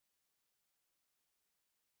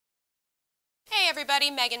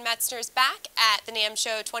everybody, Megan Metzner's back at the NAMM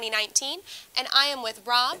Show 2019, and I am with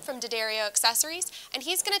Rob from Addario Accessories, and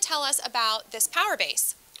he's going to tell us about this power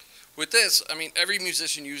base. With this, I mean, every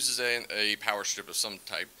musician uses a power strip of some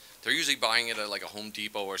type. They're usually buying it at like a Home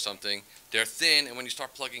Depot or something. They're thin, and when you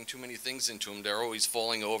start plugging too many things into them, they're always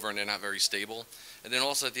falling over and they're not very stable. And then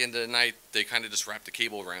also at the end of the night, they kind of just wrap the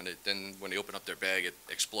cable around it. Then when they open up their bag, it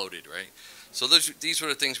exploded, right? So these were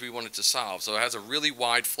the things we wanted to solve. So it has a really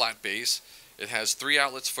wide, flat base. It has 3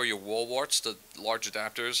 outlets for your wall warts, the large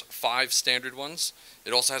adapters, 5 standard ones.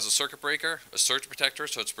 It also has a circuit breaker, a surge protector,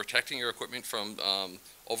 so it's protecting your equipment from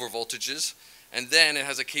over voltages. And then it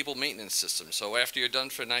has a cable maintenance system. So after you're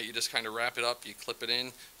done for the night, you just kind of wrap it up, you clip it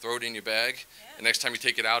in, throw it in your bag. And next time you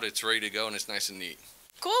take it out, it's ready to go and it's nice and neat.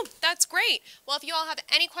 Cool, that's great. Well, if you all have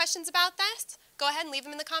any questions about this, go ahead and leave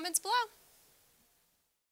them in the comments below.